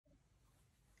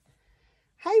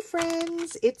Hi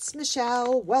friends, it's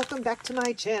Michelle. Welcome back to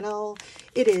my channel.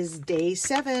 It is day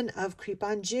 7 of Creep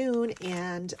on June,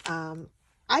 and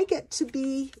I get to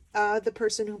be the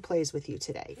person who plays with you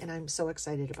today, and I'm so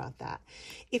excited about that.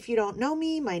 If you don't know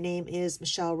me, my name is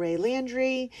Michelle Ray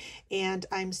Landry, and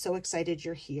I'm so excited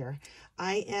you're here.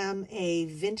 I am a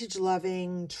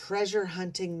vintage-loving,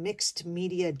 treasure-hunting, mixed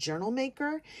media journal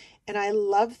maker, and I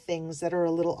love things that are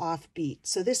a little offbeat.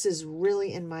 So this is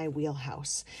really in my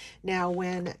wheelhouse. Now,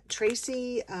 when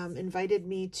Tracie invited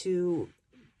me to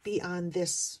be on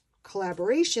this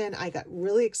collaboration, I got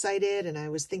really excited and I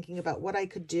was thinking about what I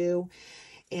could do.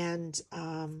 And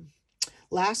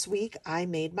last week I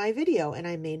made my video and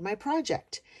I made my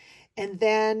project. And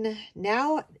then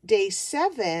now day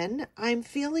 7, I'm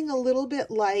feeling a little bit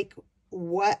like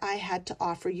what I had to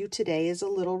offer you today is a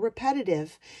little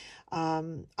repetitive.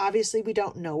 Obviously we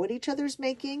don't know what each other's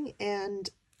making. And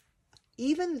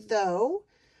even though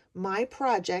my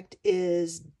project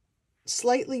is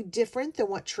slightly different than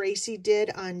what Tracie did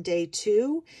on day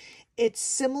 2, it's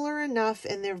similar enough,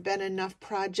 and there have been enough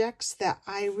projects that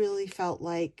I really felt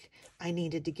like I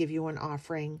needed to give you an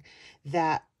offering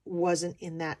that wasn't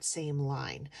in that same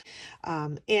line.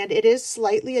 And it is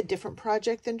slightly a different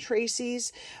project than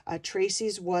Tracie's.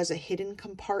 Tracie's was a hidden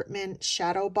compartment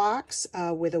shadow box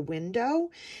with a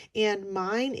window, and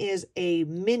mine is a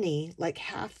mini, like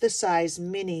half the size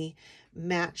mini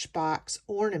matchbox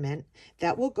ornament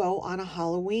that will go on a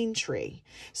Halloween tree.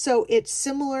 So it's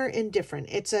similar and different.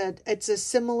 It's a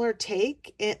similar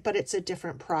take, but it's a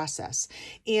different process.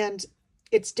 And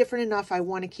it's different enough I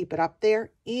want to keep it up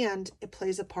there, and it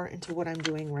plays a part into what I'm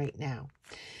doing right now.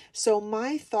 So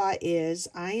my thought is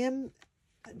I am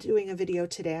doing a video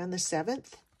today on the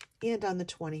 7th and on the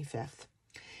 25th.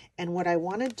 And what I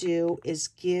want to do is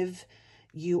give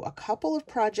you a couple of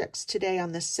projects today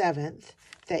on the 7th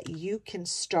that you can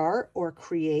start or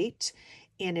create.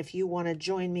 And if you want to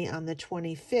join me on the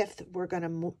 25th, we're going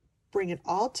to bring it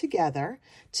all together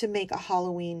to make a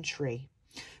Halloween tree.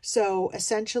 So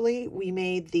essentially, we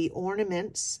made the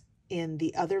ornaments in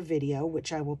the other video,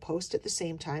 which I will post at the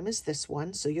same time as this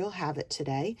one, so you'll have it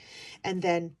today. And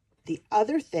then the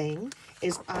other thing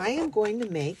is I am going to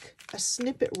make a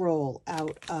snippet roll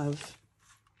out of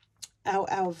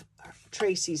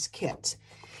Tracie's kit.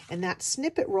 And that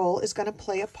snippet roll is going to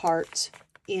play a part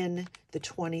in the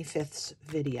 25th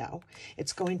video.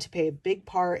 It's going to play a big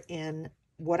part in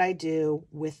what I do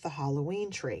with the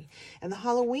Halloween tree. And the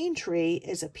Halloween tree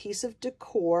is a piece of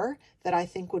decor that I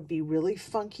think would be really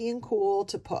funky and cool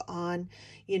to put on,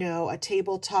 you know, a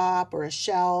tabletop or a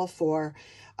shelf, or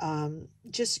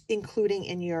just including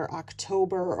in your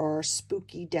October or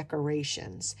spooky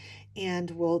decorations.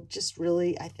 And will just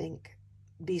really, I think,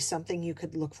 be something you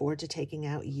could look forward to taking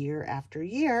out year after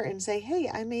year and say, hey,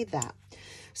 I made that.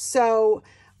 So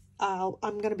I'm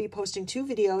going to be posting 2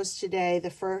 videos today. The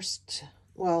first,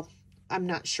 well, I'm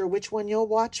not sure which one you'll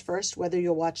watch first, whether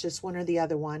you'll watch this one or the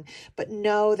other one, but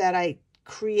know that I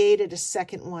created a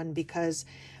second one because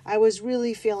I was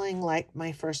really feeling like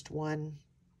my first one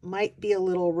might be a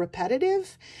little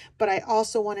repetitive, but I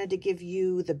also wanted to give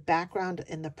you the background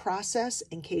and the process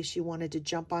in case you wanted to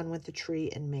jump on with the tree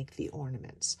and make the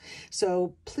ornaments.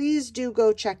 So please do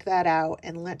go check that out,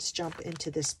 and let's jump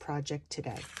into this project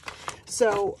today.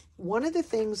 So one of the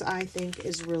things I think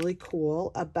is really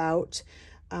cool about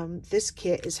this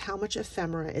kit is how much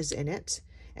ephemera is in it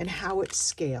and how it's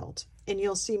scaled. And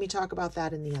you'll see me talk about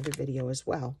that in the other video as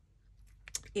well.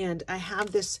 And I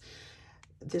have this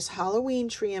Halloween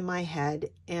tree in my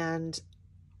head, and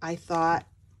I thought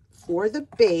for the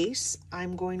base,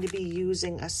 I'm going to be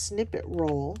using a snippet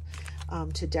roll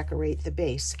to decorate the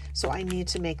base. So I need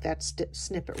to make that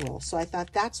snippet roll. So I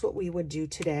thought that's what we would do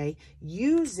today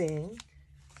using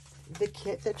the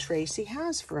kit that Tracie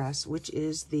has for us, which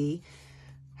is the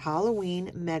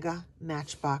Halloween Mega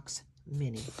Matchbox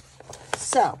Mini.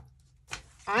 So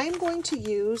I'm going to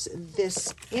use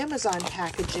this Amazon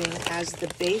packaging as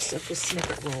the base of the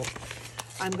snippet roll.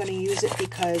 I'm going to use it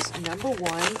because, number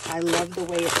one, I love the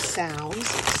way it sounds,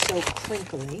 so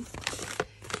crinkly.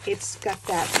 It's got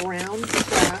that brown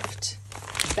craft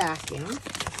backing,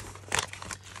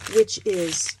 which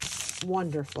is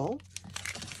wonderful.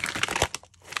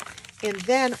 And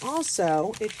then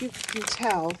also, if you can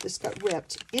tell, this got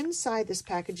ripped. Inside this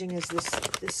packaging is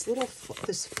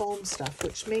this foam stuff,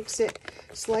 which makes it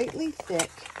slightly thick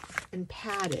and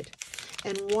padded.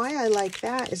 And why I like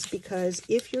that is because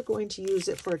if you're going to use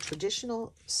it for a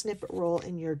traditional snippet roll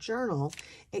in your journal,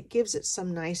 it gives it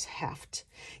some nice heft.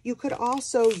 You could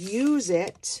also use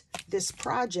it, this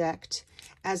project,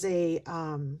 as a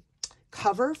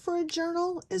cover for a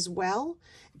journal as well,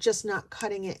 just not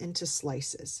cutting it into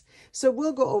slices. So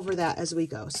we'll go over that as we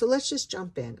go. So let's just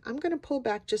jump in. I'm going to pull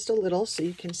back just a little so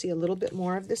you can see a little bit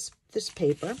more of this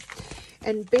paper.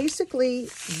 And basically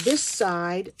this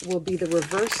side will be the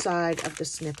reverse side of the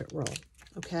snippet roll,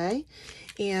 okay?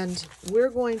 And we're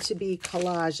going to be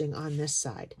collaging on this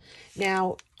side.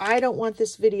 Now, I don't want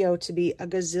this video to be a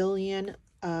gazillion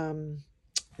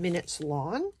minutes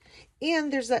long,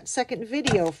 and there's that second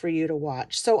video for you to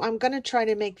watch. So I'm going to try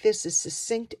to make this as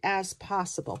succinct as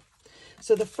possible.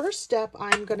 So the first step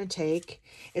I'm going to take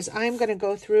is I'm going to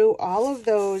go through all of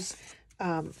those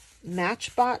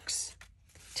Matchbox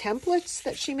templates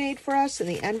that she made for us and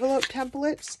the envelope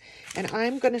templates, and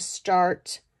I'm going to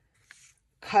start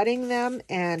cutting them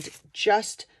and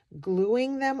just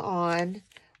gluing them on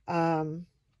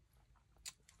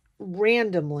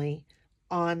randomly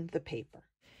on the paper.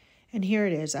 And here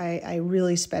it is. I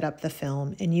really sped up the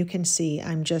film, and you can see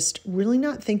I'm just really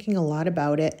not thinking a lot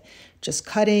about it, just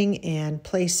cutting and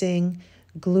placing,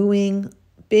 gluing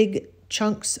big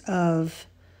chunks of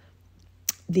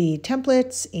the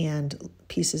templates and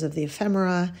pieces of the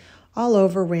ephemera all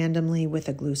over randomly with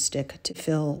a glue stick to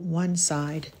fill one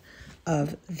side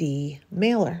of the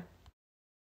mailer.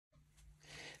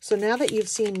 So now that you've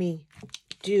seen me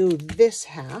do this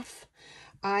half,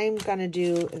 I'm going to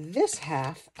do this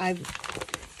half. I'm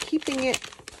keeping it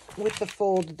with the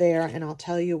fold there, and I'll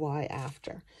tell you why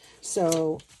after.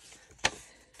 So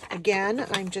again,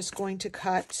 I'm just going to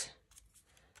cut.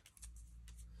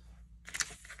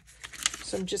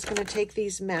 So I'm just going to take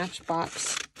these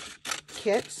Matchbox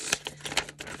kits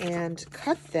and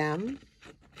cut them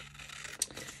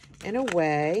in a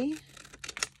way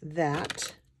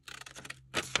that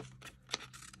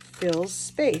fills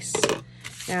space.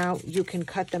 Now, you can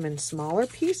cut them in smaller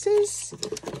pieces,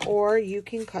 or you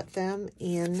can cut them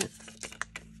in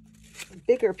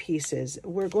bigger pieces.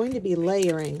 We're going to be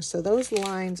layering, so those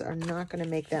lines are not going to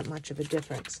make that much of a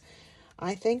difference.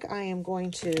 I think I am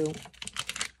going to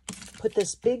put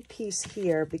this big piece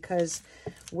here because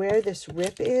where this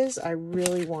rip is, I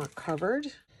really want covered.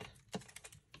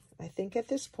 I think at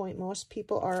this point, most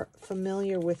people are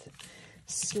familiar with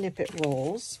snippet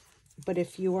rolls, but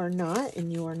if you are not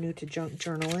and you are new to junk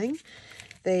journaling,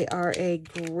 they are a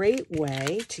great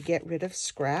way to get rid of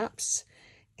scraps,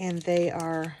 and they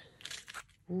are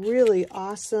really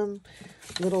awesome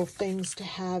little things to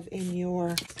have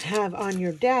on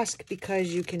your desk,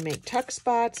 because you can make tuck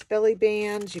spots, belly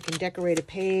bands, you can decorate a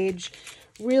page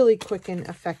really quick and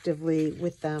effectively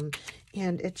with them.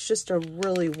 And it's just a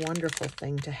really wonderful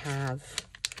thing to have.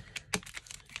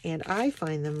 And I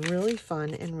find them really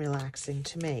fun and relaxing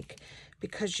to make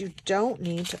because you don't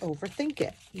need to overthink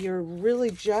it. You're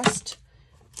really just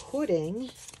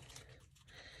putting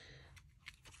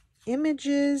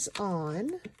images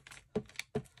on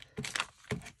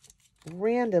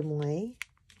randomly,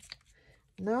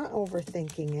 not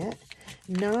overthinking it,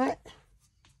 not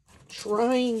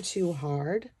trying too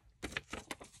hard.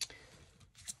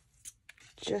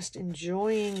 Just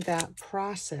enjoying that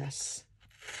process.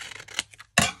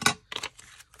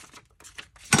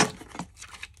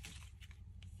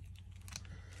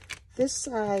 This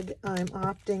side, I'm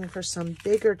opting for some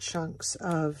bigger chunks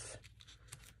of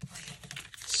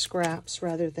scraps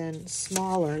rather than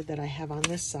smaller that I have on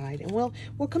this side. And we'll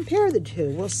compare the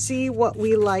two. We'll see what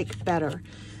we like better.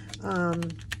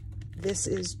 This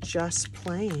is just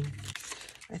plain.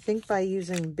 I think by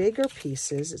using bigger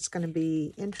pieces, it's going to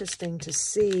be interesting to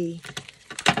see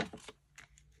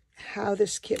how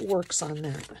this kit works on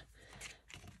that.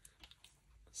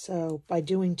 So by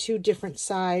doing two different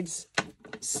sides,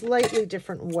 slightly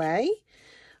different way,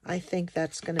 I think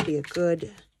that's going to be a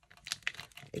good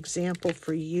example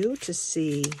for you to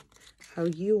see how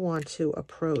you want to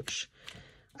approach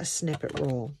a snippet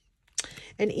roll.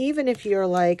 And even if you're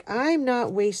like, I'm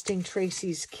not wasting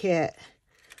Tracie's kit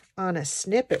on a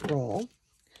snippet roll,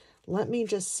 let me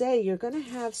just say you're going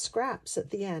to have scraps at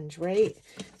the end, right?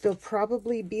 There'll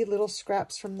probably be little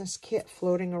scraps from this kit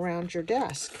floating around your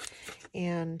desk.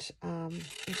 And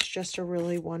it's just a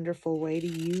really wonderful way to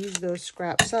use those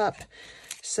scraps up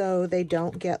so they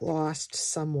don't get lost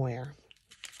somewhere.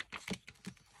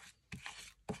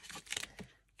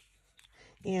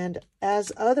 And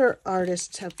as other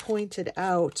artists have pointed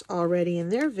out already in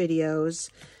their videos,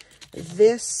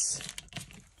 this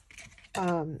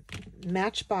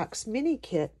Matchbox mini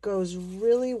kit goes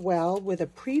really well with a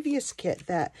previous kit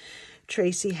that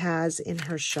Tracie has in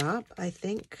her shop. I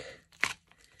think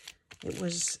it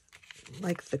was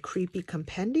like the Creepy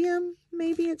Compendium,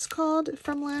 maybe it's called,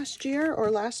 from last year or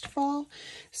last fall.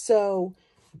 So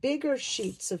bigger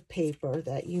sheets of paper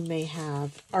that you may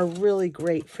have are really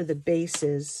great for the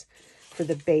bases, for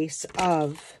the base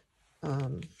of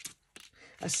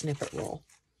a snippet roll.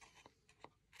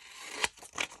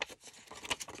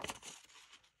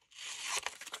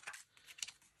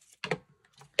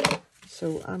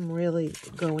 So I'm really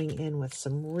going in with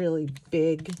some really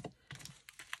big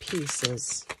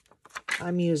pieces.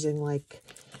 I'm using like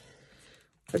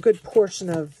a good portion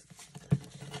of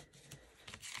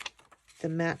the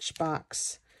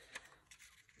Matchbox,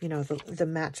 you know, the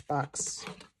Matchbox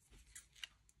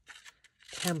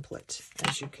template,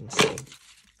 as you can see,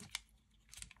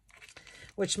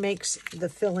 which makes the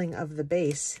filling of the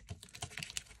base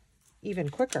even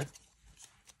quicker,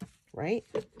 right?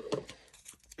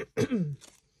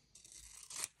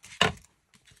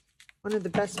 One of the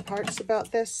best parts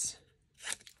about this,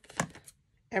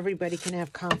 everybody can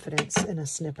have confidence in a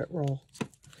snippet roll.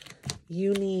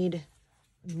 You need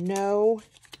no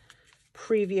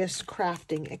previous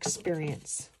crafting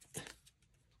experience.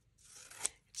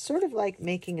 It's sort of like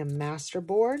making a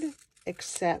masterboard,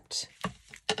 except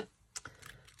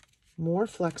more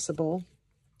flexible,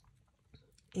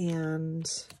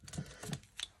 and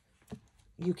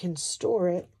you can store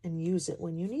it and use it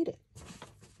when you need it,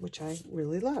 which I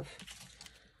really love.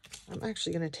 I'm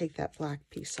actually going to take that black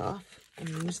piece off and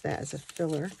use that as a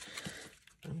filler.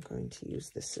 I'm going to use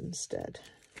this instead.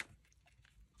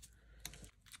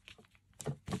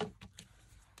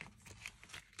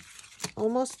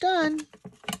 Almost done.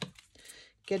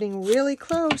 Getting really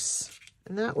close.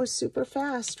 And that was super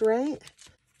fast, right?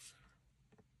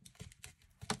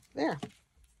 There.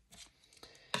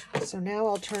 So now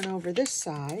I'll turn over this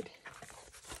side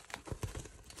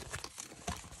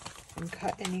and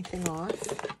cut anything off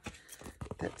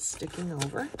that's sticking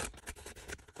over.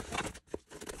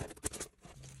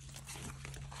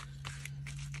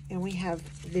 And we have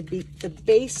the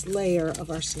base layer of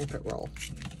our snippet roll.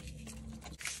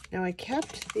 Now I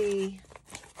kept the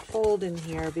fold in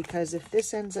here because if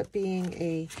this ends up being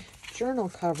a journal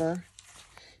cover,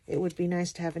 it would be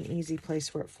nice to have an easy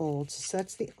place where it folds. So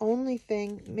that's the only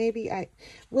thing. Maybe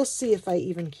we'll see if I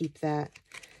even keep that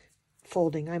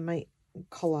folding. I might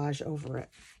collage over it.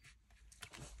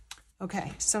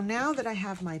 Okay, so now that I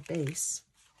have my base,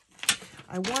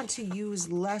 I want to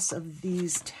use less of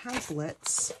these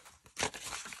templates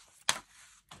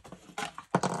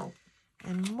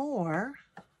and more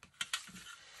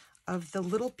of the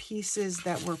little pieces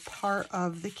that were part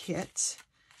of the kit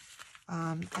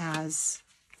as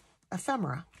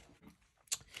ephemera.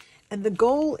 And the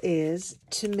goal is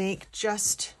to make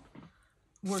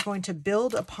we're going to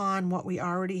build upon what we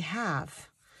already have.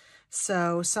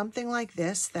 So something like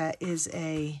this that is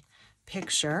a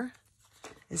picture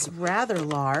is rather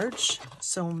large,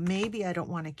 so maybe I don't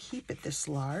want to keep it this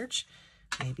large.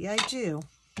 Maybe I do.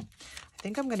 I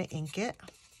think I'm going to ink it.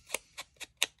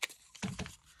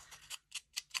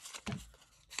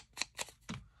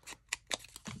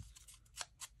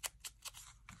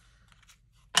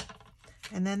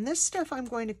 And then this stuff I'm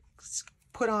going to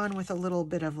put on with a little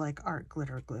bit of like art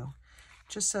glitter glue,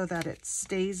 just so that it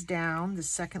stays down, the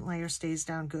second layer stays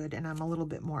down good, and I'm a little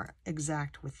bit more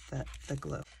exact with the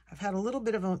glue. I've had a little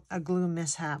bit of a glue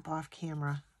mishap off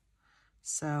camera,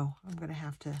 so I'm going to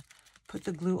have to put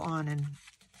the glue on in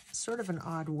sort of an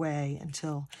odd way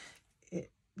until it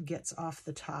gets off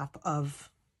the top of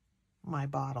my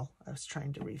bottle I was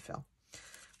trying to refill.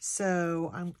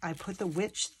 So I put the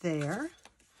witch there.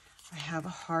 I have a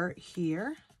heart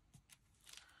here.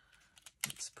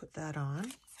 Let's put that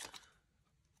on.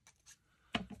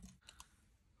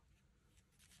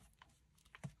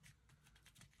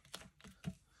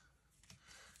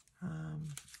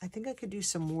 I think I could do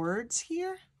some words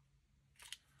here.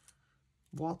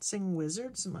 Waltzing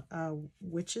wizards,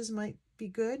 witches might be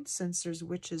good since there's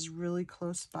witches really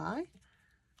close by.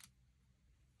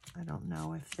 I don't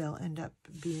know if they'll end up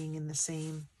being in the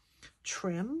same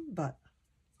trim, but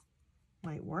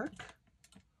might work.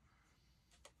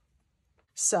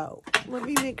 So let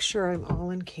me make sure I'm all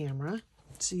in camera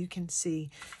so you can see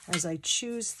as I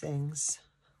choose things.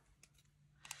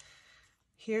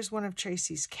 Here's one of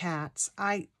Tracie's cats.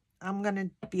 I'm going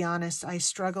to be honest, I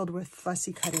struggled with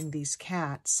fussy cutting these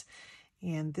cats,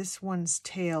 and this one's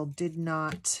tail did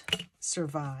not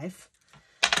survive.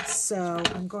 So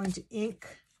I'm going to ink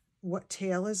what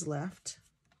tail is left.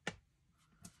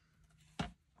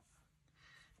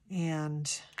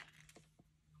 And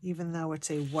even though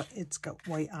it's got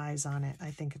white eyes on it, I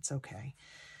think it's okay.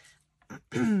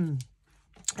 I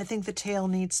think the tail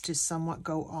needs to somewhat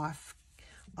go off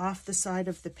the side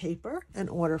of the paper in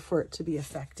order for it to be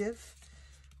effective.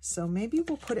 So maybe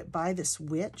we'll put it by this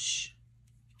witch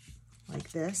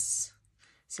like this.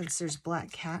 Since there's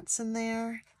black cats in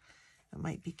there, it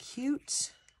might be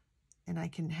cute. And I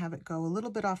can have it go a little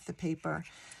bit off the paper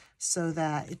so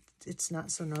that it's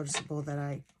not so noticeable that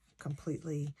I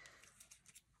completely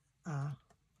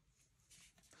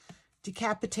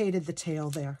decapitated the tail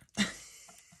there.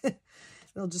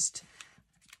 It'll just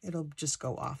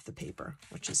go off the paper,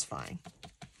 which is fine.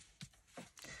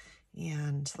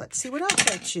 And let's see what else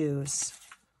I choose.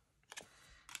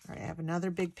 All right, I have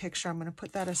another big picture. I'm going to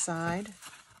put that aside.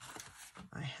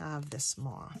 I have this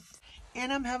moth.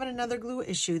 And I'm having another glue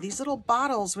issue. These little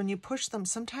bottles, when you push them,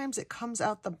 sometimes it comes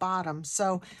out the bottom.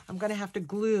 So I'm going to have to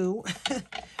glue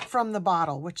from the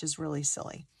bottle, which is really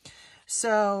silly.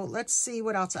 So let's see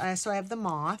what else. So I have the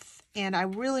moth, and I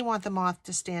really want the moth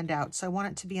to stand out. So I want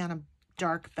it to be on a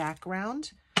dark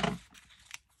background.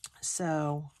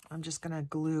 So I'm just going to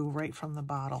glue right from the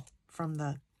bottle, from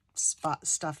the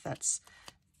stuff that's,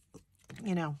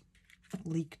 you know,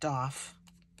 leaked off.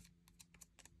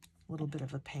 A little bit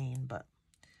of a pain, but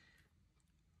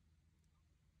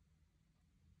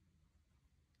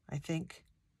I think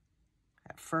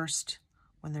at first,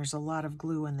 when there's a lot of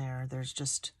glue in there, there's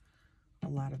just a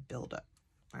lot of buildup.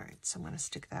 All right, so I'm going to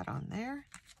stick that on there.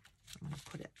 I'm going to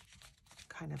put it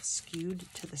kind of skewed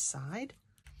to the side.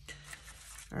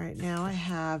 All right, now I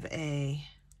have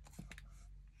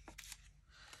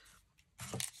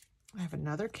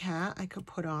another cat I could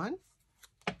put on.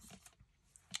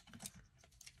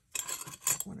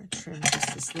 I want to trim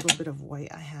just this little bit of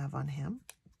white I have on him.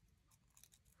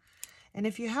 And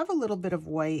if you have a little bit of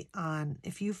white on,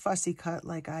 if you fussy cut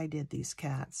like I did these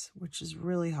cats, which is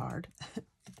really hard,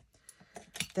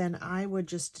 then I would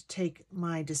just take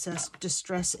my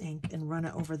distress ink and run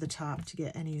it over the top to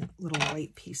get any little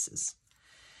white pieces.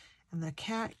 And the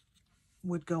cat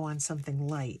would go on something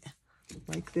light,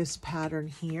 like this pattern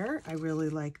here. I really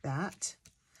like that.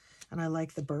 And I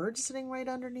like the bird sitting right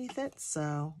underneath it.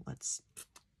 So let's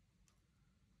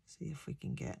see if we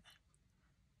can get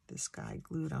this guy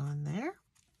glued on there.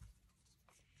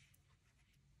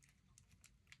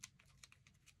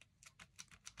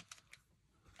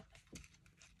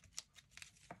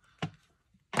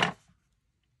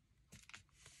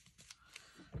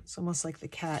 It's almost like the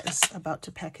cat is about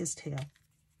to peck his tail.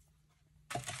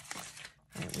 All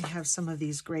right, we have some of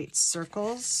these great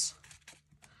circles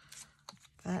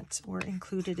that were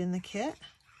included in the kit.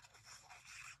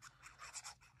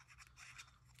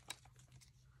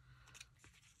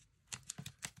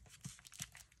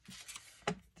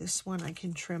 This one I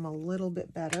can trim a little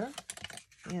bit better,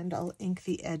 and I'll ink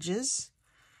the edges.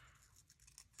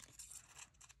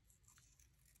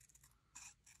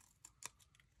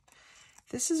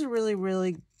 This is a really,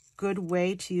 really good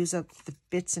way to use up the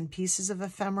bits and pieces of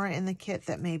ephemera in the kit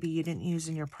that maybe you didn't use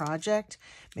in your project.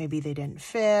 Maybe they didn't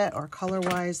fit, or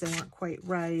color-wise they weren't quite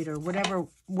right, or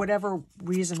whatever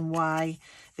reason why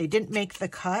they didn't make the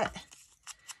cut.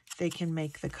 They can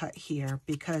make the cut here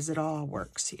because it all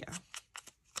works here.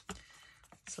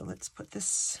 So let's put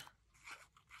this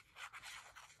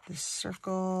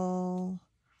circle.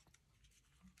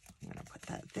 I'm going to put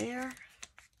that there.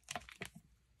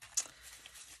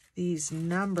 These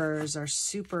numbers are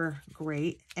super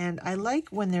great, and I like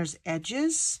when there's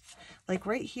edges. Like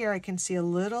right here, I can see a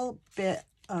little bit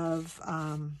of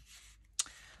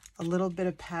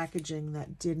packaging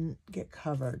that didn't get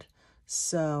covered.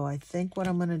 So I think what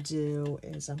I'm going to do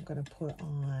is I'm going to put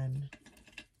on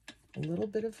a little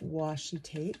bit of washi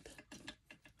tape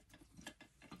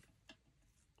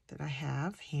that I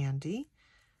have handy,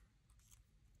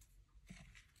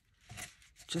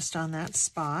 just on that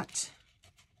spot.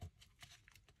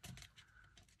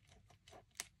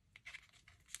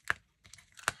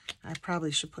 I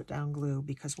probably should put down glue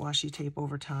because washi tape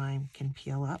over time can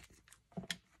peel up.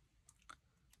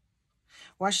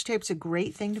 Washi tape's a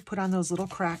great thing to put on those little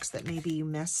cracks that maybe you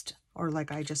missed, or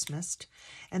like I just missed.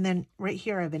 And then right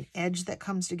here I have an edge that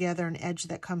comes together, an edge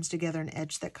that comes together, an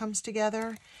edge that comes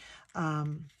together.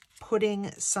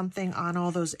 Putting something on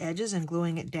all those edges and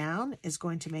gluing it down is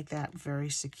going to make that very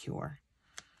secure,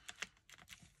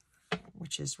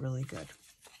 which is really good.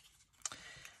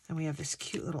 And we have this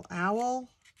cute little owl.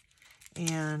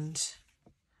 And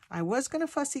I was going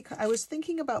to I was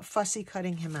thinking about fussy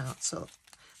cutting him out. So,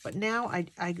 but now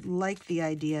I like the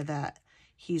idea that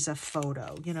he's a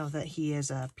photo, you know, that he is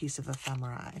a piece of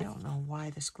ephemera. I don't know why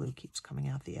this glue keeps coming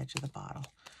out the edge of the bottle,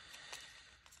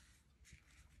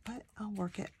 but I'll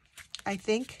work it. I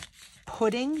think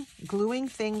gluing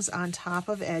things on top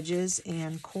of edges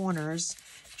and corners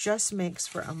just makes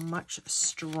for a much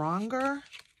stronger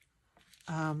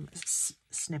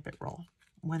snippet roll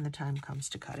when the time comes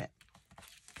to cut it.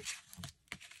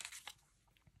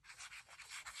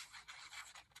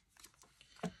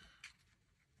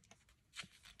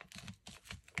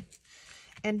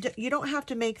 And you don't have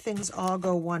to make things all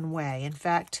go one way. In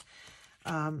fact,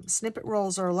 snippet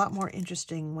rolls are a lot more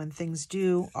interesting when things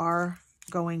are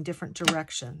going different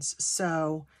directions.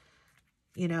 So,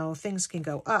 you know, things can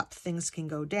go up, things can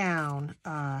go down.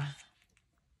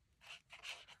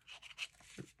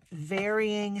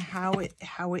 Varying how it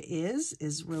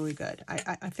is really good.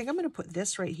 I think I'm going to put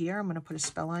this right here. I'm going to put a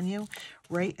spell on you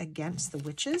right against the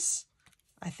witches.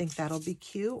 I think that'll be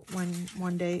cute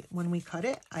one day when we cut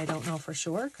it. I don't know for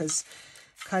sure, because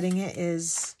cutting it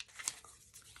is,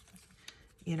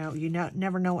 you know,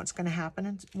 never know what's going to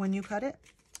happen when you cut it.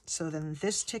 So then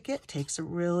this ticket takes a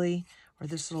really, or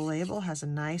this little label has a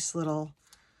nice little,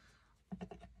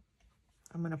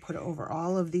 I'm going to put it over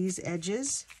all of these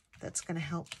edges. That's going to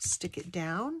help stick it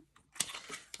down.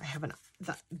 I have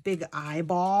the big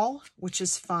eyeball, which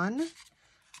is fun.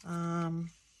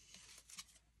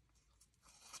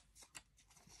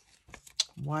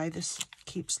 Why this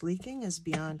keeps leaking is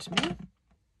beyond me.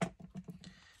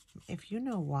 If you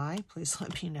know why, please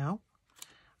let me know.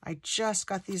 I just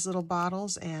got these little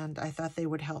bottles and I thought they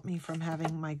would help me from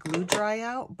having my glue dry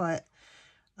out, but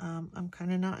I'm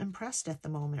kind of not impressed at the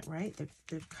moment, right?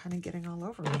 They're kind of getting all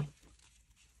over me.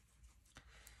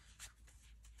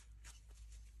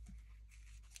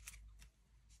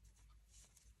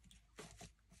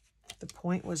 The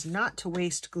point was not to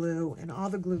waste glue, and all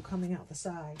the glue coming out the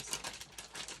sides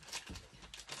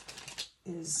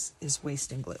is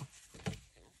wasting glue.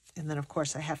 And then, of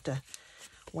course, I have to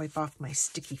wipe off my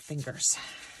sticky fingers.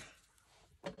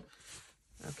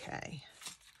 Okay.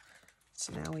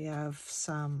 So now we have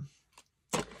some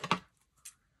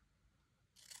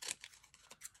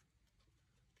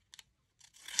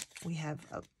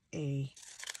a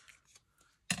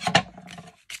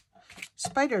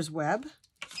spider's web,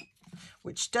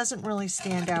 which doesn't really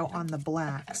stand out on the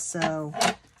black, so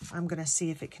I'm going to see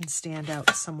if it can stand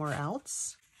out somewhere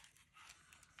else.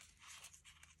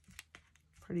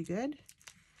 Pretty good.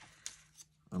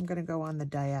 I'm going to go on the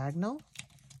diagonal,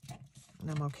 and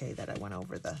I'm okay that I went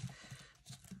over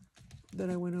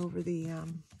the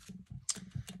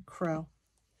crow.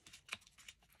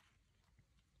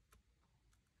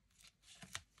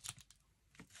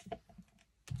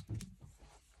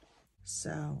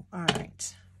 So, all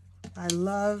right. I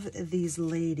love these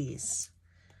ladies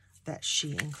that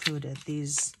she included,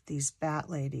 these bat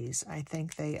ladies. I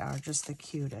think they are just the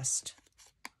cutest.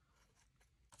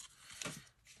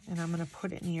 And I'm going to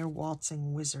put it near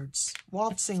waltzing wizards,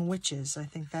 waltzing witches. I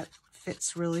think that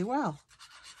fits really well.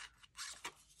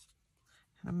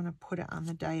 And I'm going to put it on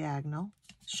the diagonal.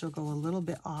 She'll go a little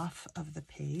bit off of the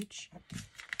page.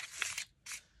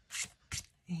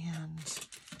 And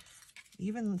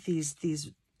even these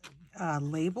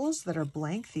labels that are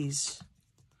blank, these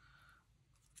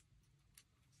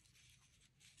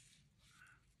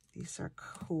are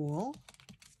cool.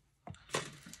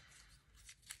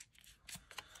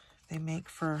 They make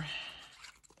for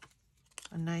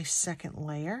a nice second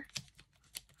layer.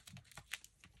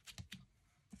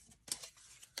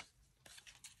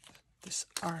 This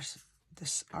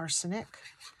arsenic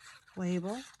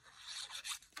label.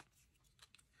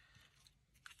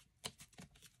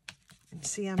 And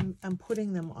see, I'm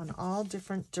putting them on all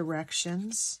different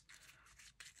directions.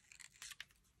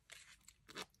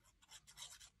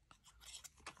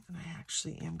 And I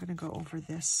actually am going to go over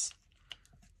this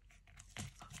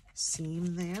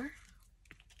seam there.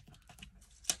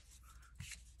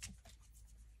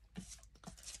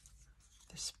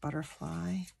 This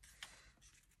butterfly.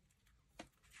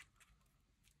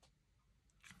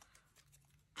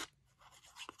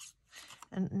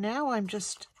 And now I'm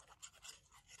just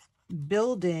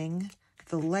building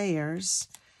the layers,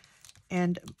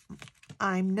 and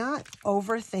I'm not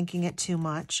overthinking it too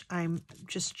much. I'm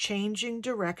just changing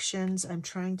directions. I'm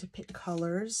trying to pick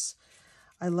colors.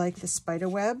 I like the spider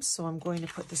web, so I'm going to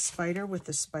put the spider with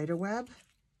the spider web.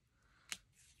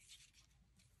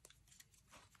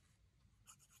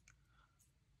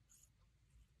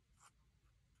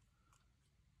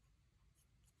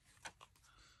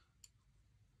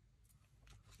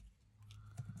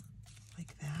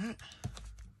 Like that.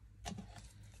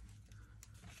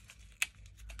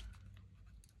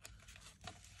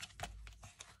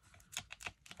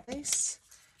 Nice.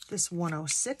 This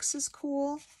 106 is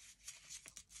cool. Of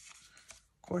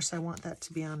course, I want that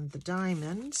to be on the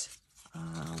diamond.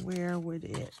 Where would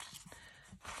it?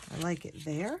 I like it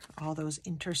there. All those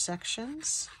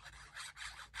intersections.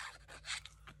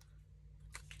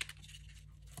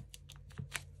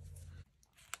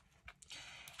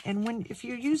 And if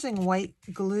you're using white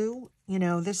glue, you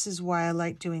know, this is why I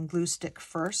like doing glue stick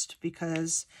first,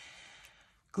 because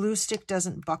glue stick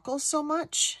doesn't buckle so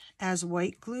much as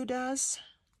white glue does.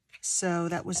 So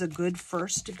that was a good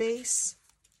first base.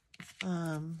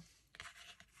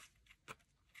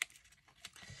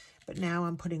 But now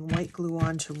I'm putting white glue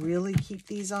on to really keep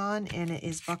these on, and it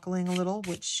is buckling a little,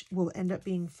 which will end up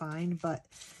being fine, but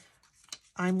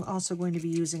I'm also going to be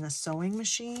using a sewing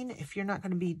machine. If you're not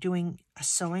going to be doing a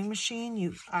sewing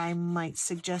machine, I might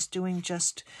suggest doing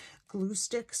just glue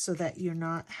sticks so that you're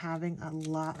not having a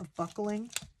lot of buckling.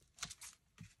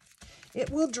 It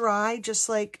will dry just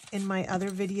like in my other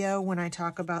video when I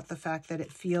talk about the fact that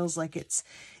it feels like it's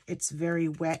very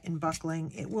wet and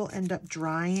buckling. It will end up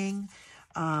drying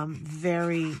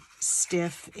very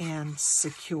stiff and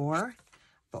secure,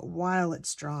 but while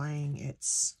it's drying,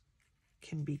 it's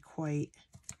can be quite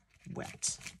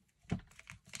wet.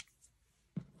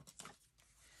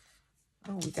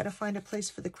 Oh, we got to find a place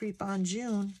for the Creep on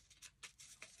June.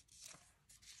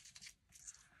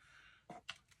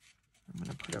 I'm going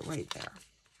to put it right there.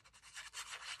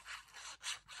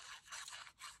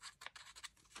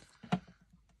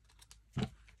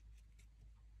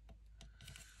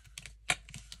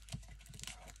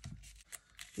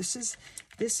 This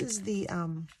is the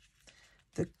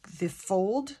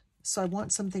fold, so I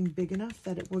want something big enough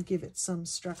that it will give it some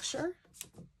structure.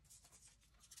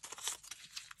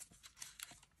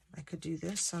 I could do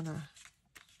this on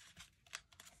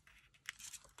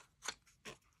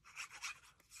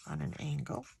an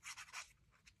angle.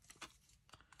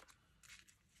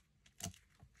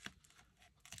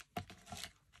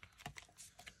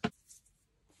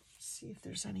 See if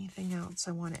there's anything else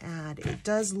I want to add. It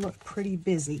does look pretty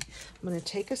busy. I'm going to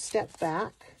take a step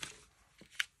back.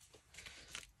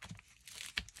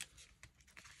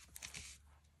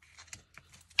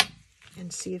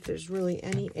 And see if there's really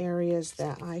any areas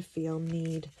that I feel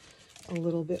need a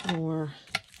little bit more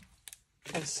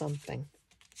of something.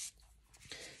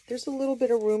 There's a little bit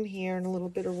of room here and a little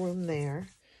bit of room there.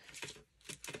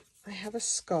 I have a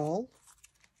skull.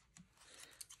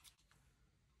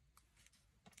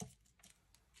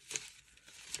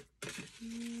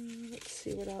 Let's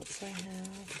see what else I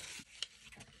have.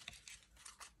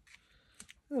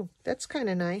 Oh, that's kind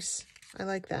of nice. I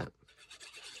like that.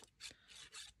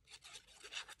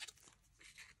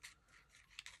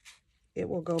 It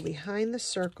will go behind the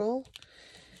circle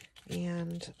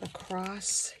and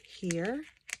across here.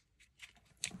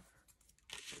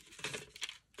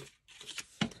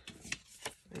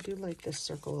 I do like this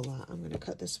circle a lot. I'm going to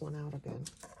cut this one out again.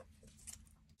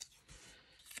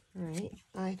 All right,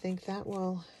 I think that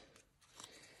will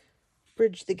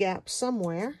bridge the gap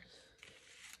somewhere.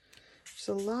 There's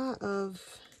a lot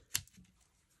of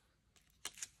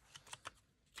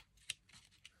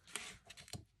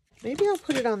maybe I'll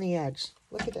put it on the edge.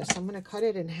 Look at this. I'm going to cut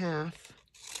it in half.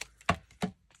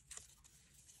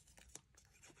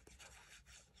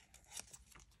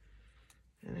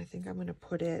 And I think I'm going to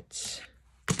put it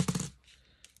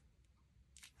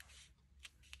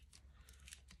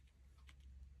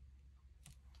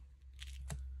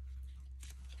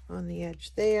on the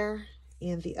edge there,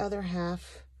 and the other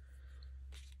half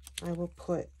I will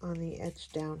put on the edge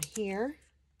down here.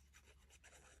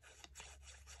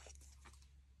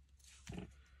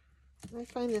 I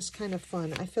find this kind of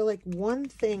fun. I feel like one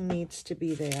thing needs to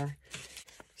be there.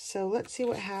 So let's see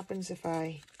what happens if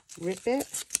I rip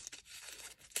it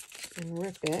and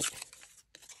rip it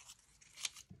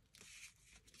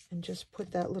and just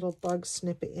put that little bug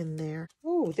snippet in there.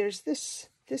 Oh, there's this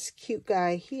cute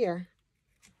guy here.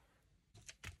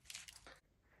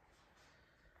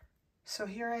 So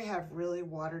here I have really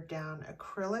watered down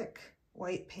acrylic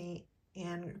white paint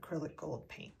and acrylic gold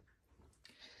paint.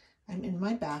 I'm in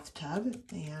my bathtub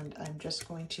and I'm just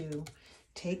going to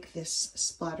take this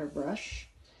splatter brush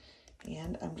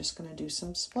and I'm just going to do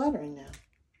some splattering now.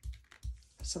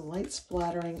 Some light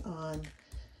splattering on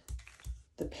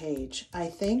the page. I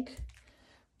think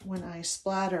when I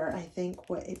splatter, I think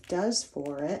what it does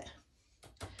for it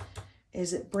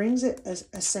is it brings it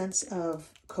a sense of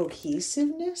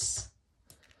cohesiveness.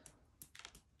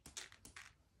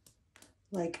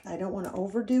 Like, I don't want to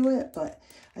overdo it, but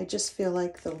I just feel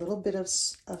like the little bit of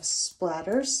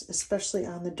splatters, especially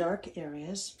on the dark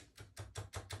areas,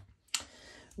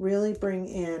 really bring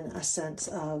in a sense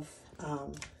of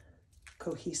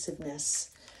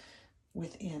cohesiveness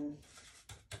within.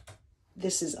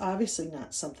 This is obviously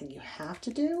not something you have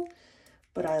to do,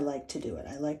 but I like to do it.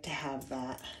 I like to have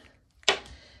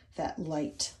that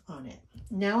light on it.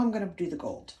 Now I'm going to do the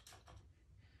gold.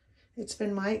 It's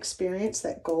been my experience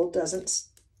that gold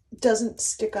doesn't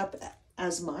stick up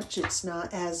as much. It's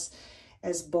not as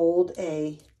bold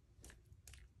a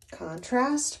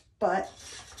contrast, but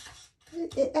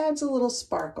it adds a little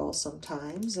sparkle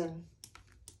sometimes, and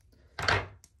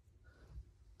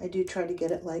I do try to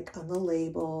get it like on the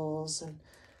labels and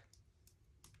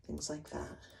things like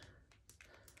that.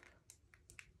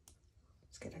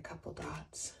 Let's get a couple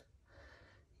dots.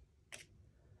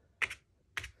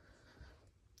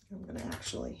 I'm going to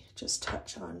actually just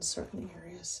touch on certain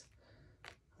areas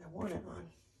I want it on.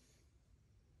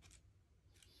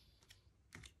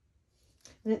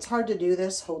 And it's hard to do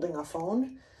this holding a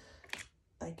phone.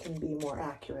 I can be more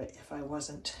accurate if I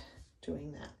wasn't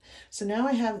doing that. So now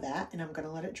I have that, and I'm going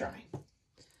to let it dry.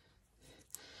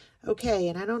 Okay,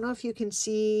 and I don't know if you can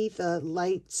see the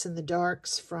lights and the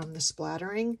darks from the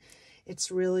splattering.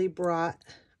 It's really brought,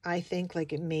 I think,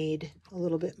 like it made a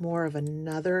little bit more of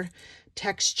another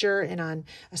texture, and on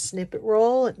a snippet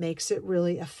roll it makes it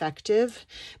really effective.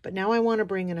 But now I want to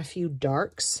bring in a few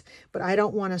darks, but I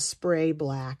don't want to spray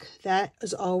black. That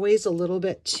is always a little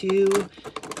bit too,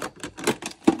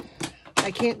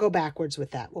 I can't go backwards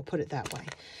with that, we'll put it that way.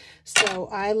 So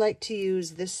I like to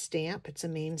use this stamp, it's a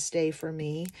mainstay for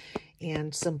me,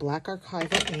 and some black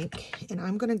archival ink, and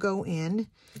I'm going to go in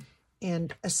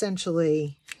and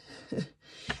essentially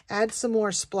add some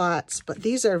more splots, but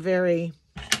these are very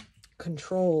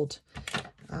controlled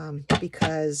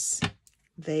because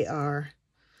they are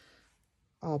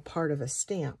all part of a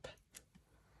stamp.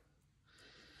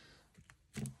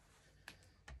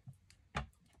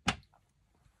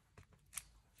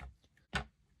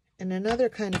 And another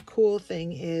kind of cool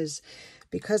thing is,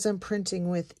 because I'm printing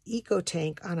with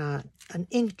EcoTank on an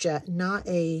inkjet, not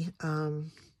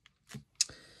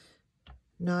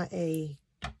a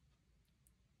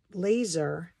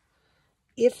laser,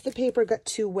 if the paper got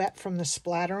too wet from the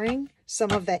splattering, some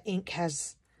of that ink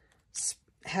has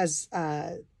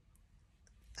I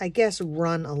guess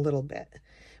run a little bit,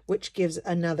 which gives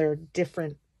another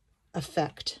different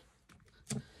effect,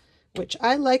 which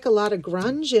I like a lot of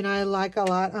grunge, and I like a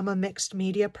lot, I'm a mixed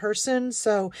media person,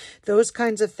 so those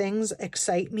kinds of things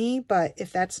excite me. But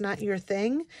if that's not your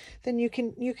thing, then you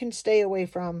can stay away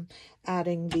from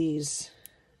adding these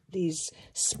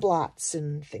splots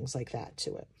and things like that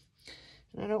to it.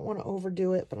 And I don't want to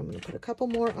overdo it, but I'm going to put a couple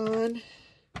more on,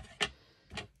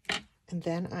 and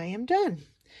then I am done.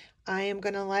 I am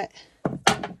going to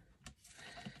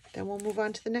then we'll move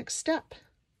on to the next step.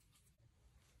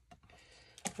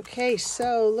 Okay,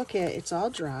 so look at it's all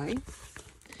dry,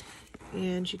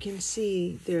 and you can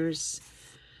see there's,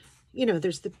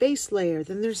 there's the base layer,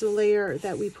 then there's a layer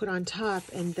that we put on top,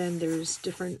 and then there's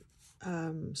different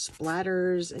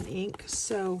splatters and ink.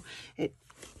 So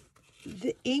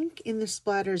the ink in the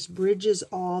splatters bridges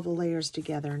all the layers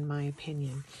together, in my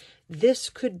opinion. This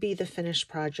could be the finished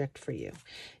project for you.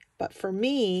 But for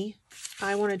me,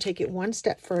 I want to take it one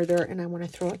step further, and I want to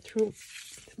throw it through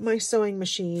my sewing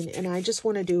machine, and I just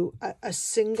want to do a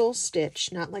single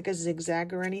stitch, not like a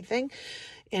zigzag or anything,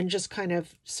 and just kind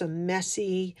of some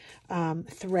messy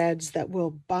threads that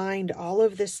will bind all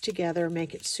of this together,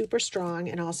 make it super strong,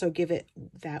 and also give it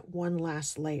that one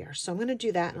last layer. So I'm going to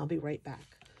do that, and I'll be right back.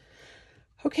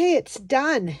 Okay, it's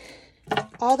done.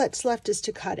 All that's left is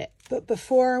to cut it. But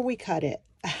before we cut it,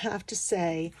 I have to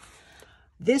say,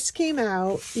 this came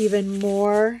out even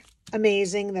more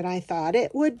amazing than I thought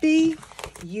it would be.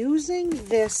 Using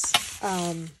this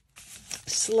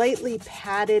slightly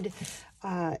padded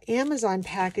Amazon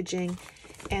packaging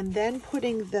and then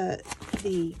putting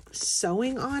the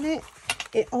sewing on it,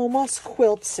 it almost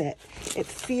quilts it. It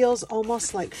feels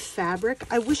almost like fabric.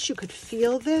 I wish you could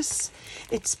feel this.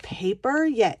 It's paper,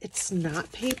 yet it's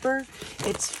not paper.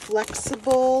 It's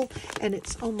flexible, and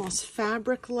it's almost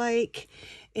fabric-like.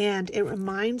 And it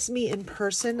reminds me in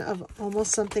person of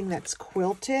almost something that's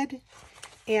quilted.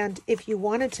 And if you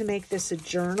wanted to make this a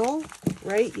journal,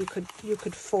 right, you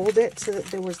could fold it so that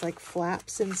there was like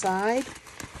flaps inside,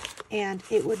 and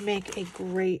it would make a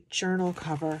great journal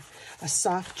cover, a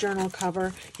soft journal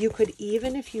cover. You could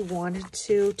even, if you wanted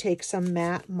to, take some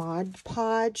matte Mod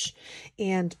Podge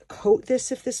and coat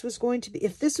this if this was going to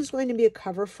be a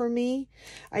cover for me.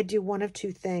 I'd do one of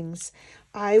two things.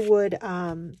 I would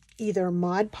either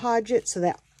Mod Podge it so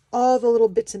that all the little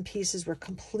bits and pieces were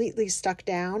completely stuck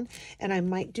down, and I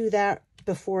might do that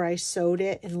before I sewed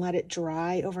it and let it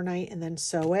dry overnight and then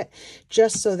sew it,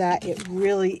 just so that it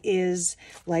really is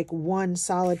like one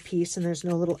solid piece and there's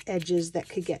no little edges that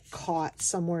could get caught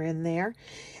somewhere in there.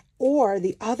 Or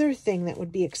the other thing that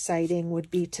would be exciting would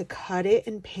be to cut it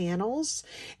in panels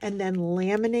and then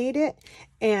laminate it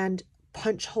and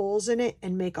punch holes in it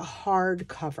and make a hard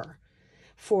cover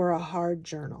for a hard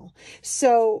journal.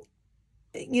 So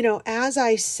you know, as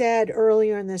I said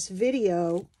earlier in this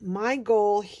video, my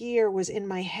goal here was in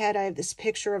my head. I have this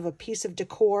picture of a piece of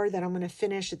decor that I'm going to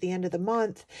finish at the end of the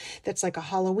month. That's like a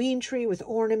Halloween tree with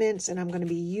ornaments, and I'm going to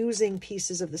be using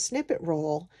pieces of the Snippet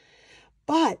roll.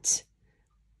 But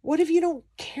what if you don't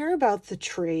care about the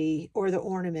tree or the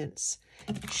ornaments?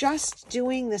 Just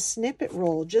doing the Snippet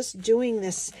roll, just doing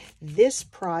this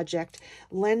project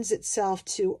lends itself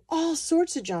to all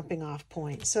sorts of jumping off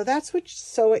points. So that's what's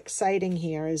so exciting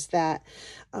here, is that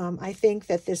I think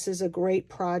that this is a great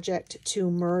project to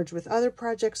merge with other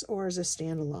projects or as a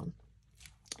standalone.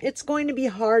 It's going to be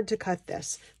hard to cut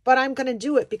this, but I'm going to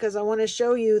do it because I want to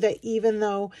show you that even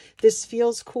though this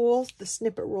feels cool, the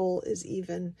Snippet roll is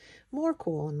even more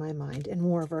cool in my mind and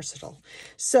more versatile.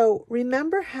 So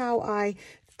remember how I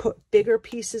put bigger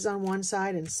pieces on one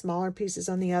side and smaller pieces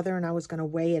on the other, and I was going to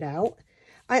weigh it out?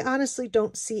 I honestly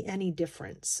don't see any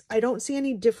difference. I don't see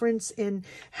any difference in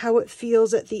how it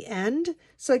feels at the end.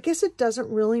 So I guess it doesn't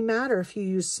really matter if you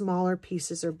use smaller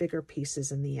pieces or bigger pieces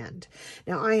in the end.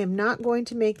 Now, I am not going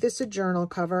to make this a journal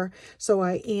cover, so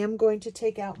I am going to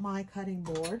take out my cutting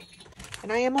board.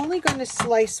 And I am only going to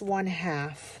slice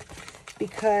 1/2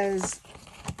 because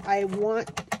I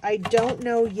don't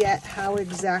know yet how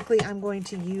exactly I'm going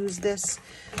to use this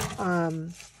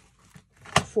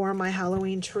for my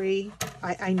Halloween tree.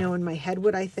 I know in my head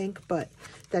what I think, but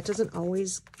that doesn't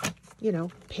always, you know,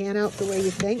 pan out the way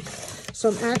you think. So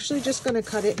I'm actually just going to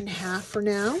cut it in half for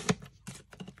now.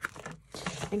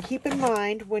 And keep in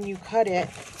mind, when you cut it,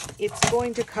 it's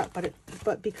going to cut,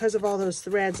 but because of all those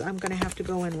threads, I'm going to have to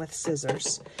go in with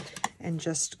scissors and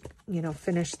just, you know,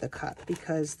 finish the cut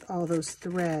because all those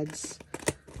threads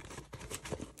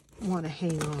want to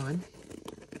hang on.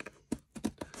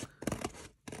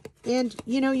 And,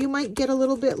 you know, you might get a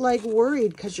little bit like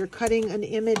worried because you're cutting an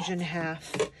image in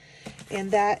half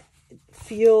and that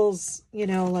feels, you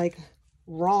know, like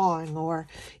wrong, or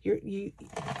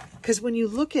because when you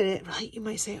look at it, right, you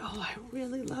might say, oh, I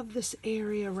really love this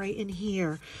area right in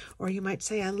here. Or you might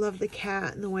say, I love the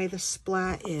cat and the way the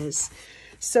splat is.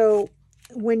 So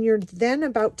when you're then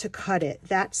about to cut it,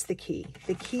 that's the key.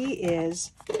 The key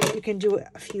is you can do it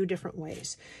a few different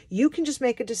ways. You can just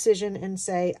make a decision and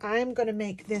say, I'm going to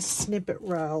make this Snippet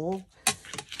roll,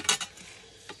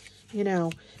 you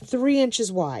know, 3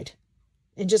 inches wide.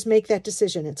 And just make that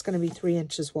decision. It's going to be 3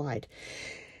 inches wide.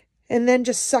 And then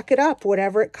just suck it up.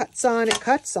 Whatever it cuts on, it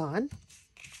cuts on.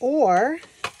 Or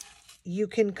you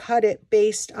can cut it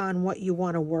based on what you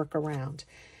want to work around.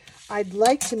 I'd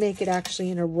like to make it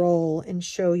actually in a roll and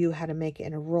show you how to make it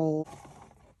in a roll.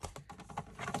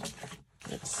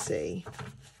 Let's see.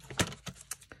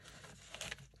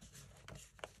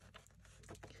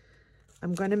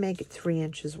 I'm going to make it 3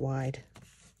 inches wide.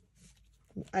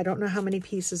 I don't know how many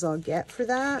pieces I'll get for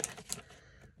that,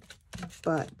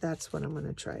 but that's what I'm going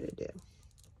to try to do.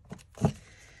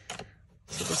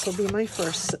 So this will be my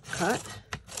first cut.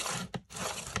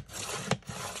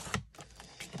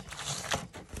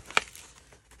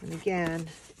 And again,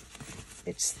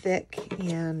 it's thick,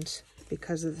 and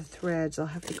because of the threads, I'll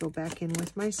have to go back in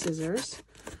with my scissors,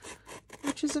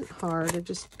 which isn't hard. I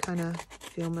just kind of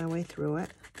feel my way through it.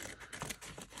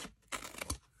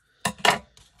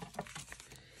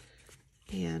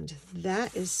 And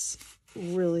that is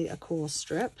really a cool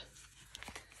strip.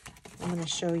 I'm going to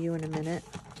show you in a minute.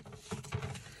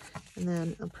 And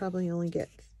then I'll probably only get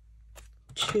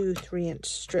 2 3-inch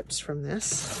strips from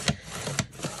this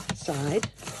side.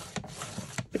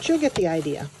 But you'll get the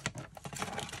idea.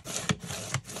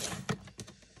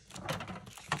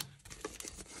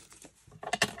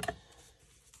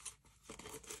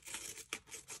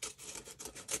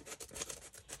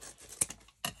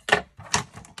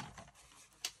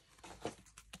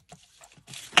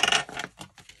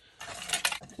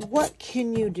 What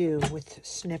can you do with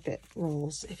Snippet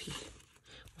rolls?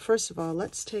 First of all,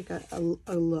 let's take a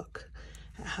look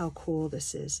at how cool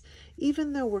this is.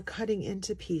 Even though we're cutting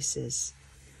into pieces,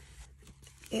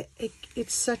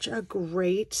 it's such a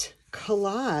great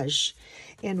collage.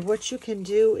 And what you can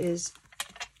do is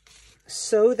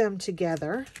sew them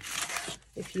together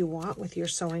if you want with your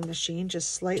sewing machine.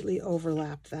 Just slightly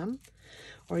overlap them,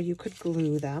 or you could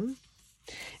glue them.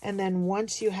 And then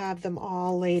once you have them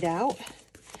all laid out,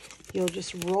 you'll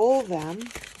just roll them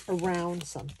around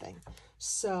something.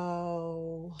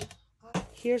 So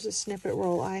here's a Snippet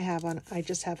roll I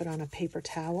just have it on a paper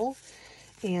towel,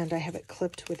 and I have it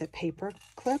clipped with a paper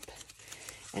clip.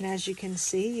 And as you can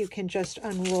see, you can just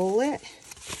unroll it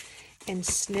and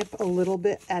snip a little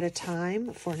bit at a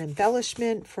time for an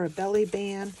embellishment, for a belly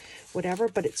band, whatever,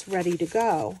 but it's ready to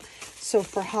go. So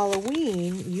for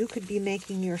Halloween, you could be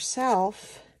making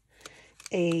yourself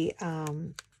a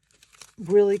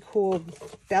really cool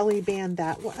belly band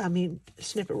that way, I mean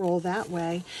snippet roll that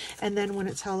way, and then when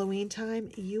it's Halloween time,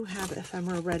 you have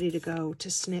ephemera ready to go to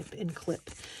snip and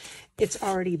clip. It's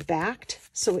already backed,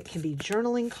 so it can be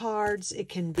journaling cards, it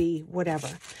can be whatever.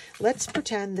 Let's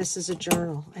pretend this is a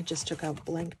journal. I just took out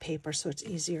blank paper so it's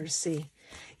easier to see.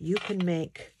 You can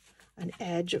make an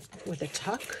edge with a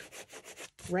tuck,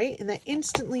 right? And that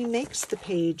instantly makes the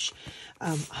page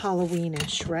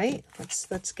Halloweenish, right?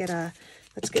 Let's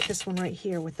get this one right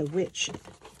here with the witch.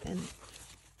 And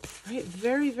right,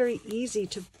 very, very easy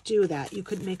to do that. You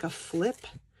could make a flip.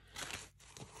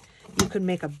 You could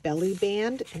make a belly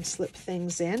band and slip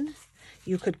things in.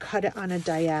 You could cut it on a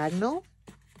diagonal,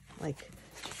 like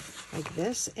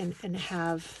this, and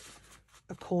have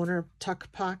a corner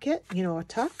tuck pocket, you know, a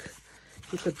tuck.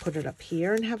 You could put it up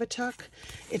here and have a tuck.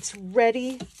 It's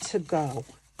ready to go.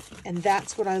 And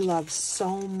that's what I love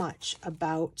so much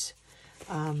about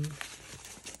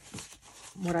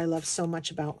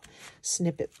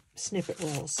snippet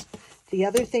rolls. The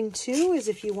other thing too is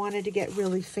if you wanted to get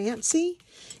really fancy,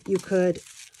 you could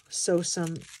sew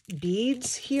some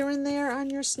beads here and there on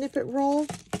your snippet roll.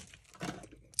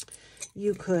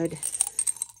 You could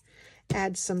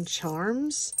add some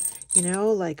charms, you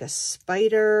know, like a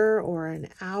spider or an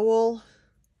owl,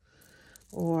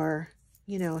 or,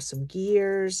 you know, some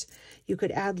gears. You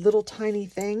could add little tiny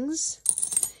things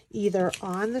either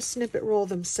on the snippet roll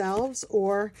themselves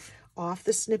or off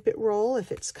the snippet roll if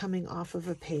it's coming off of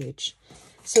a page.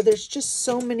 So there's just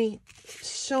so many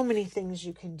things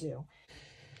you can do.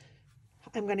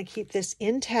 I'm going to keep this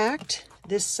intact,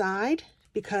 this side,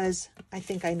 because I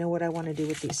think I know what I want to do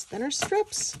with these thinner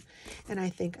strips, and I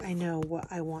think I know what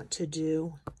I want to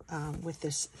do with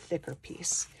this thicker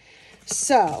piece.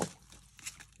 So,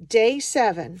 day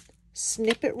 7,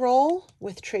 snippet roll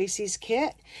with Tracie's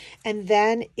kit, and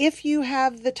then if you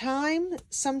have the time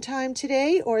sometime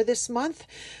today or this month,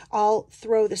 I'll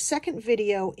throw the second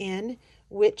video in,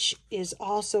 which is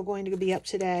also going to be up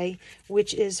today,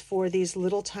 which is for these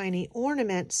little tiny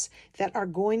ornaments that are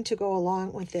going to go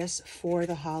along with this for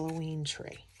the Halloween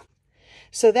tree.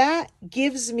 So that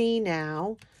gives me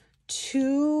now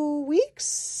 2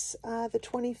 weeks, the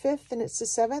 25th and it's the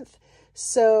 7th.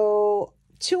 So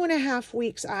 2.5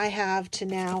 weeks I have to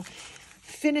now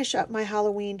finish up my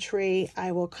Halloween tree.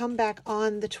 I will come back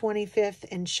on the 25th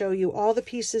and show you all the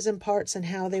pieces and parts and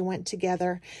how they went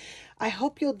together. I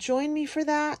hope you'll join me for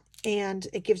that, and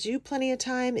it gives you plenty of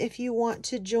time if you want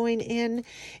to join in.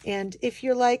 And if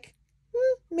you're like,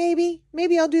 maybe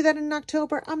I'll do that in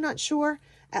October, I'm not sure,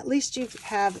 at least you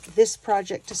have this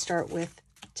project to start with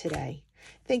today.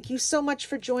 Thank you so much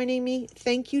for joining me.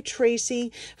 Thank you,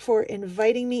 Tracie, for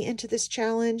inviting me into this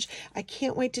challenge. I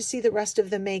can't wait to see the rest of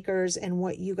the makers and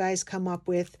what you guys come up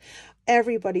with.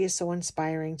 Everybody is so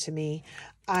inspiring to me.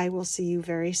 I will see you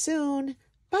very soon.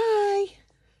 Bye.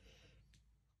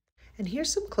 And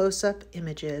here's some close-up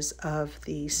images of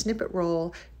the snippet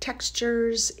roll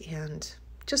textures and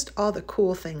just all the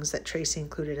cool things that Tracie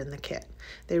included in the kit.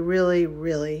 They really,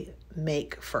 really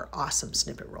make for awesome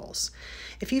snippet rolls.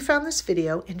 If you found this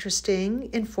video interesting,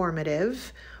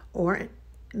 informative, or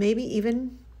maybe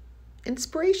even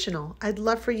inspirational, I'd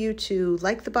love for you to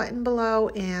like the button below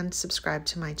and subscribe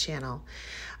to my channel.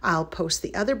 I'll post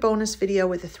the other bonus video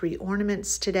with the 3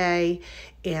 ornaments today,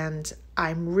 and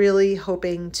I'm really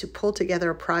hoping to pull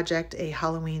together a project, a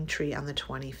Halloween tree on the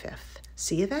 25th.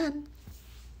 See you then.